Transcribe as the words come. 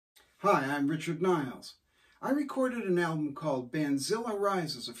Hi, I'm Richard Niles. I recorded an album called BANDZILLA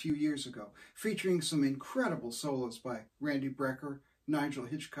RISES a few years ago, featuring some incredible solos by Randy Brecker, Nigel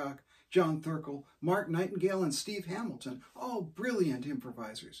Hitchcock, John THIRKELL, Mark Nightingale, and Steve Hamilton, all brilliant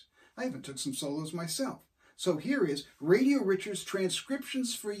improvisers. I even took some solos myself. So here is Radio Richard's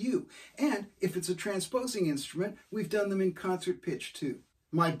Transcriptions for you, and if it's a transposing instrument, we've done them in concert pitch too.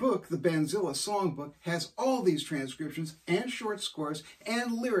 My book, the BANDZILLA Songbook, has all these transcriptions and short scores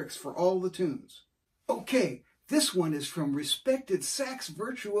and lyrics for all the tunes. Okay, this one is from respected sax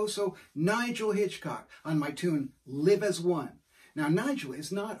virtuoso Nigel Hitchcock on my tune Live as One. Now, Nigel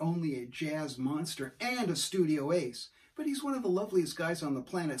is not only a jazz monster and a studio ace, but he's one of the loveliest guys on the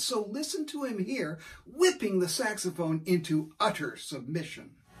planet, so listen to him here whipping the saxophone into utter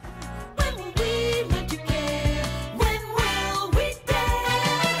submission.